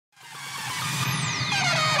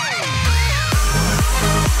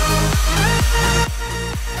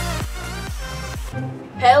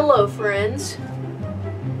Hello, friends.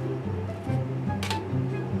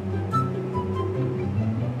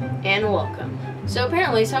 And welcome. So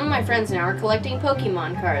apparently some of my friends now are collecting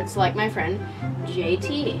Pokemon cards, like my friend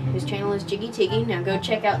JT, whose channel is Jiggy Tiggy. Now go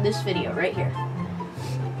check out this video right here.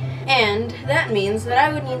 And that means that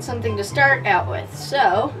I would need something to start out with.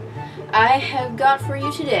 So I have got for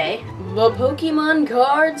you today the Pokemon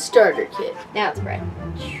Card Starter Kit. Now it's bright.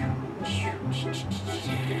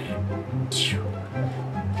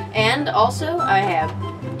 And also I have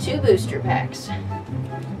 2 booster packs.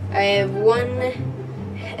 I have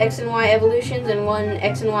 1 X and Y Evolutions and 1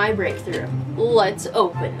 X and Y Breakthrough. Let's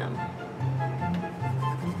open them.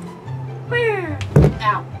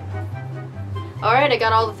 Ow. Alright, I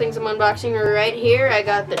got all the things I'm unboxing right here. I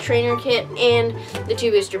got the trainer kit and the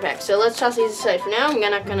 2 booster packs. So let's toss these aside for now. I'm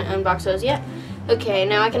not going to unbox those yet. Okay,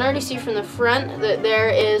 now I can already see from the front that there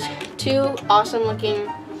is 2 awesome looking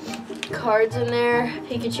cards in there.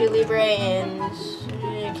 Pikachu, Libre, and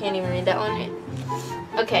I can't even read that one.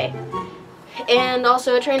 Okay. And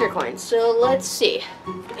also a trainer coin. So let's see.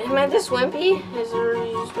 Am I this wimpy? Is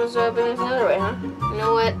you supposed to open this another way, huh? You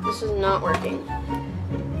know what? This is not working.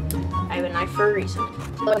 I have a knife for a reason.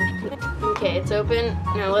 Okay, it's open.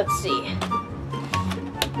 Now let's see.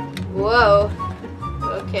 Whoa.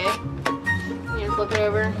 Okay. I'm gonna flip it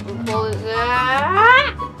over and pull it. Ah.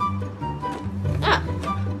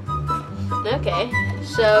 Okay.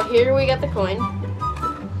 So here we got the coin.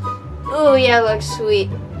 Oh yeah, looks sweet.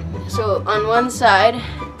 So on one side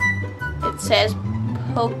it says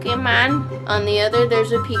Pokemon. On the other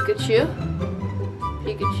there's a Pikachu.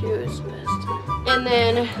 Pikachu is best. And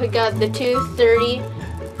then we got the 2 30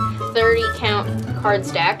 count card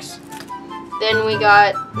stacks. Then we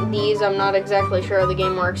got these, I'm not exactly sure how the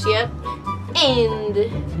game works yet. And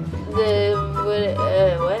the,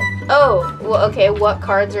 what? Oh, well, okay, what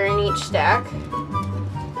cards are in each stack.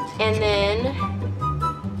 And then,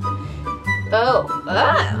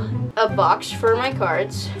 a box for my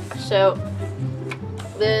cards. So,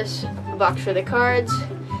 this, a box for the cards,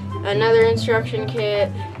 another instruction kit,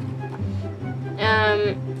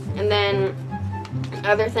 and then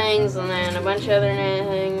other things, and then a bunch of other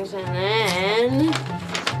things, and then,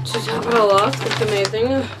 to top it all off, it's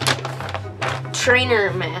amazing,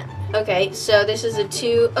 trainer mat. Okay, so this is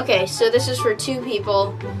so this is for 2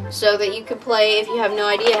 people, so that you could play if you have no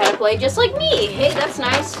idea how to play, just like me. Hey, that's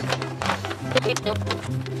nice.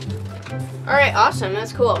 Alright, awesome,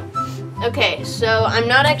 that's cool. Okay, so I'm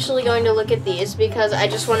not actually going to look at these because I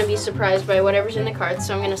just want to be surprised by whatever's in the cards,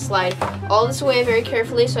 so I'm going to slide all this away very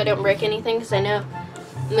carefully so I don't break anything, because I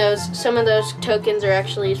know some of those tokens are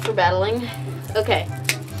actually used for battling. Okay,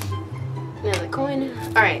 now the coin.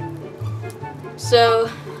 Alright, so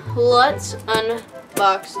let's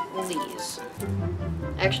unbox these.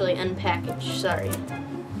 Actually, unpackage, sorry.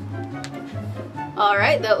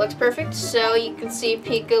 Alright, that looks perfect. So you can see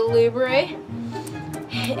Pika Libre.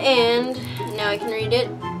 And now I can read it.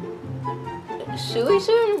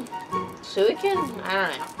 Suicune? Suicune? I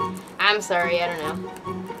don't know. I'm sorry, I don't know.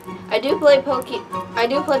 I do play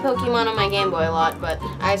Pokemon on my Game Boy a lot, but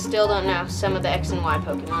I still don't know some of the X and Y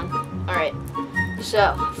Pokemon. Alright.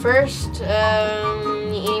 So, first,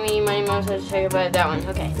 eeny, meeny, miny, moe, so to about that one.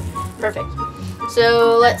 Okay, perfect.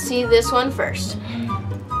 So, let's see this one first.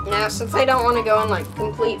 Now, since I don't want to go in, like,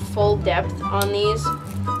 complete full depth on these,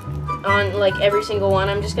 on, like, every single one,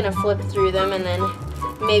 I'm just going to flip through them and then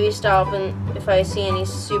maybe stop and if I see any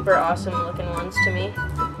super awesome looking ones to me.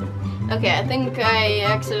 Okay, I think I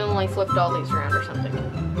accidentally flipped all these around or something.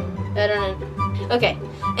 I don't know. Okay,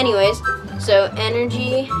 anyways. So,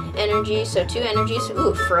 energy, so 2 energies.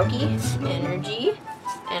 Ooh, Froakie, energy,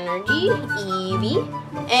 Eevee,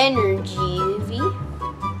 energy,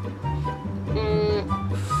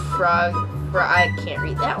 Frog, I can't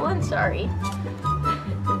read that one, sorry.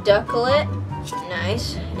 Ducklet,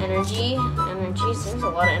 nice, energy, there's a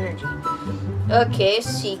lot of energy. Okay,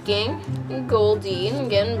 Seeking, Goldeen,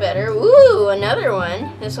 getting better. Ooh, another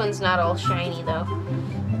one. This one's not all shiny though.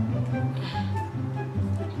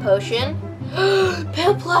 Potion.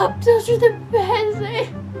 Piplup, those are the best.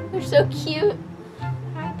 They're so cute.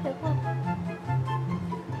 Hi, Piplup.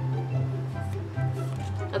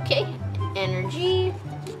 Okay, energy.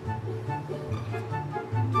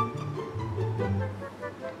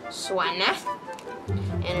 Swanna.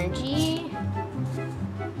 Energy.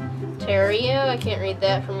 Terrio, I can't read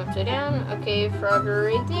that from upside down. Okay,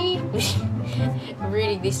 Froggery. I'm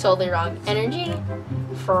reading these totally wrong. Energy.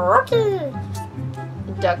 Froakie.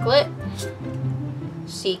 Ducklet.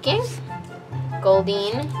 Seeking.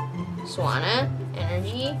 Goldeen. Swanna.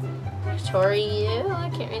 Energy. Torio, I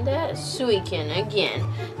can't read that. Suicune again.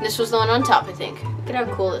 This was the one on top, I think. Look at how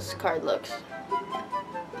cool this card looks.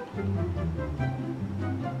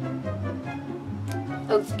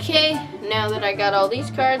 Okay, now that I got all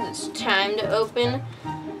these cards, it's time to open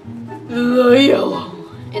the yellow.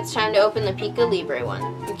 It's time to open the Pika Libre one.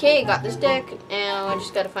 Okay, I got this deck, and I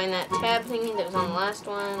just gotta find that tab thingy that was on the last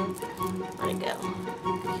one. Where'd it go?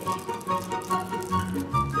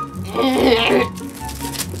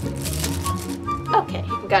 Okay,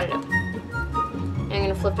 got it open. I'm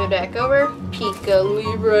gonna flip it back over. Pika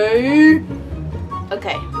Libre.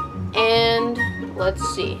 Okay, and let's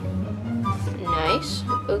see. Nice.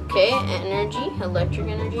 Okay, energy, electric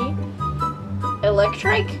energy.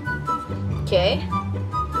 Electric. Okay.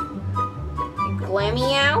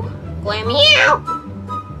 Glameow.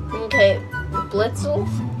 Okay, Blitzel.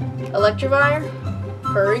 Electivire.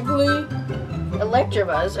 Perigly.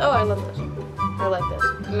 Electabuzz. Oh, I love this. I like this.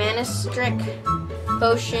 Manistrick.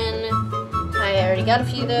 Potion. I already got a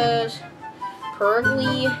few of those.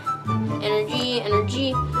 Perigly.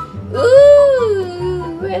 Energy.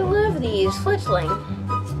 Ooh, I love these. Fletchling.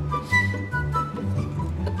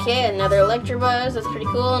 Okay, another Electabuzz. That's pretty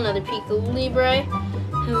cool. Another Pika Libre.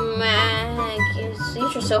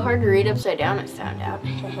 These are so hard to read upside down, I found out.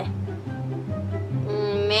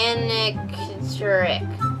 Manic Trick.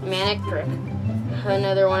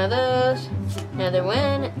 Another one of those. Another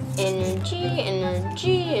one. Energy. And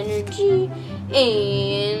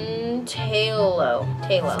Tailo.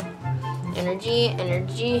 Energy.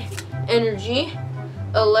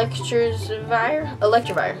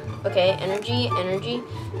 Electivire. Okay, energy.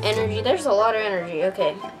 There's a lot of energy.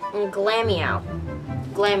 Okay. And Glameow,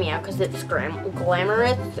 because it's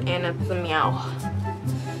glamorous and it's a meow.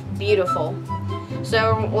 Beautiful.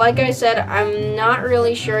 So, like I said, I'm not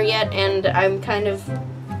really sure yet, and I'm kind of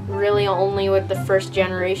really only with the first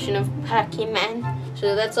generation of Pokémon.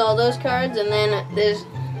 So that's all those cards, and then this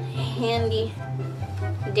handy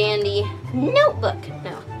dandy notebook.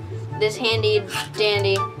 No. This handy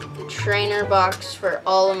dandy trainer box for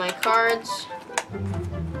all of my cards.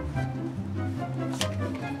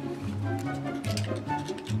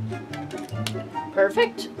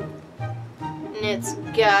 Perfect. And it's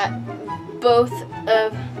got both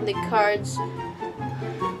of the cards,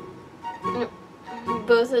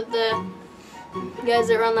 both of the guys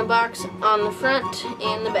that are on the box on the front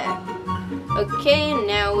and the back. Okay,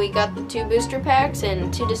 now we got the 2 booster packs,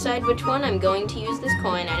 and to decide which one, I'm going to use this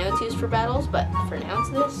coin. I know it's used for battles, but for now it's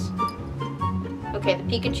this. Okay, the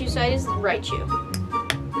Pikachu side is Raichu.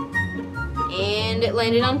 And it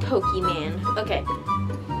landed on Pokemon. Okay.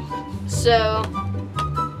 So,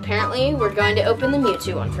 apparently we're going to open the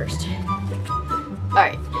Mewtwo one first.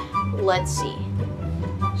 Alright, let's see.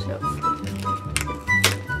 So,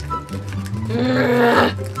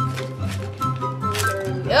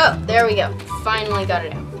 there we go. Finally got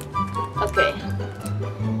it out. Okay.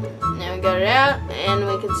 Now we got it out, and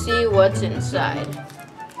we can see what's inside.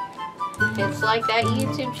 It's like that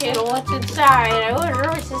YouTube channel, What's Inside? I wonder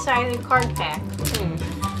what's inside the card pack.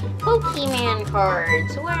 Pokemon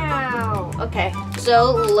cards. Wow. Okay,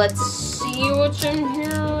 so let's see what's in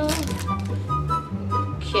here.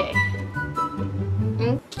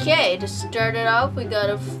 Okay, to start it off, we got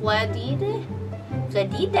a Fladida.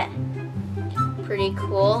 Pretty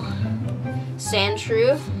cool.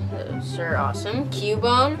 Sandshrew. Those are awesome.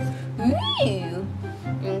 Cubone. Ooh.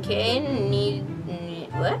 Okay,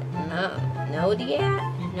 what?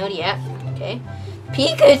 Nodiat. Okay.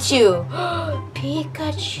 Pikachu.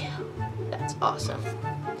 Pikachu. That's awesome.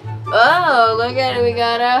 Oh, look at it. We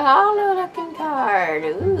got a hollow looking card.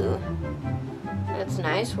 Ooh. That's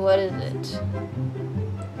nice. What is it?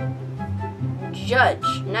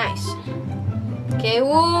 Judge. Nice. Okay.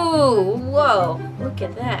 Whoa. Look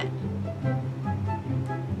at that.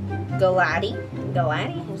 Galati?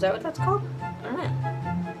 Is that what that's called? I don't know.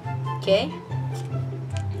 Okay.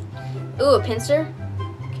 Ooh, a Pinsir.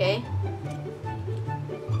 Okay.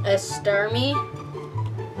 A Starmie.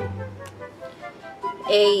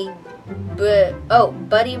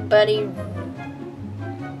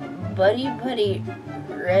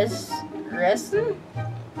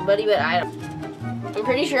 Buddy Resin? I'm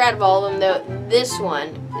pretty sure out of all of them, though, this one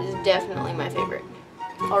is definitely my favorite.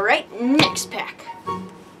 Alright, next pack.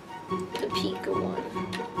 The Pika one.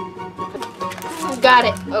 Got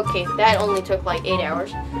it. Okay, that only took like 8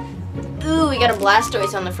 hours. Ooh, we got a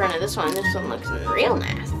Blastoise on the front of this one. This one looks real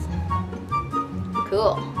nice.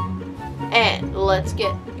 Cool. And let's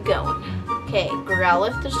get going. Okay,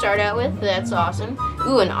 Growlithe to start out with. That's awesome.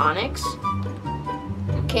 Ooh, an Onix.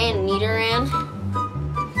 Okay, Nidoran.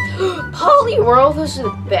 Poliwhirl, those are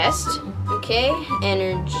the best. Okay,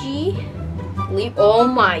 energy. Oh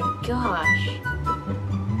my gosh.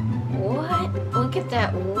 What? Look at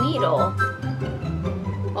that Weedle.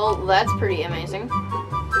 Oh, that's pretty amazing.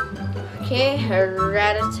 Okay,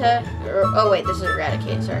 oh wait, this is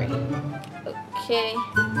Eradicate, sorry. Okay.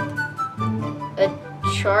 A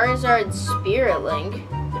Charizard Spirit Link.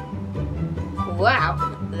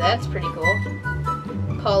 Wow, that's pretty cool.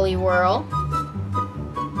 Poliwhirl.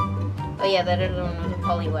 Oh yeah, that other one was a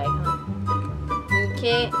Poliwag, huh?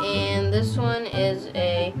 Okay, and this one is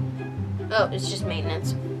a... Oh, it's just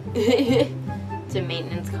maintenance. It's a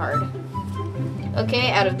maintenance card.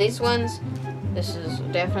 Okay, out of these ones, this is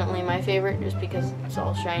definitely my favorite just because it's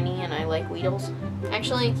all shiny and I like Weedles.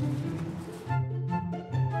 Actually...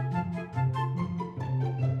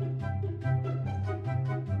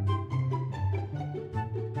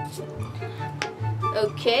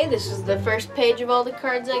 Okay, this is the first page of all the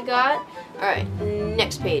cards I got. Alright,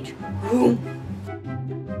 next page.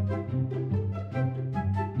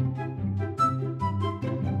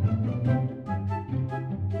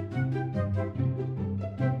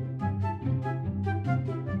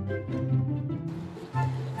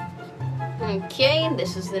 Okay,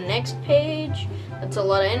 this is the next page. That's a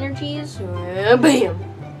lot of energies. Bam!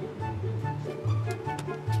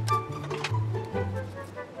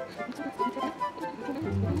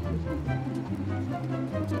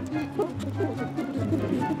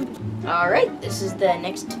 Alright, this is the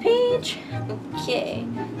next page. Okay.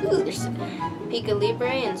 Ooh, there's Pika, Libre,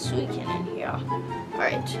 and Suicune in here.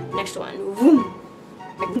 Alright, next one. Vroom.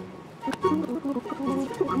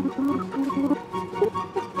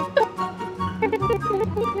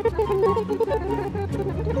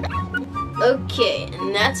 Okay,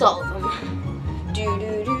 and that's all of them. Do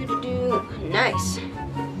do do do do. Nice.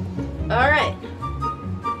 Alright.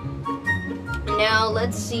 Now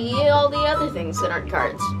let's see all the other things that aren't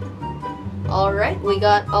cards. Alright, we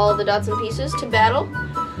got all the dots and pieces to battle.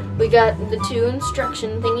 We got the 2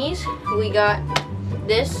 instruction thingies. We got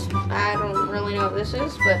this. I don't really know what this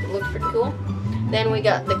is, but it looks pretty cool. Then we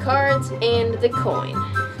got the cards and the coin.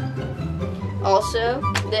 Also,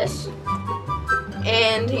 this.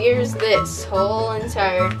 And here's this whole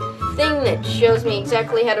entire thing that shows me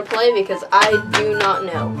exactly how to play because I do not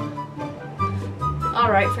know.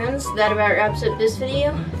 Alright friends, that about wraps up this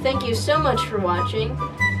video. Thank you so much for watching.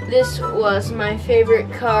 This was my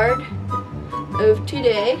favorite card of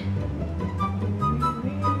today.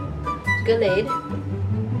 Galade.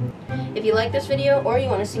 If you like this video or you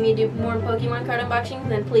want to see me do more Pokemon card unboxing,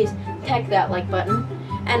 then please tap that like button.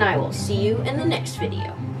 And I will see you in the next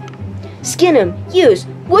video. Skin him! Use!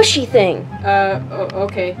 Whooshy thing!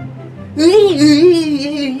 Okay.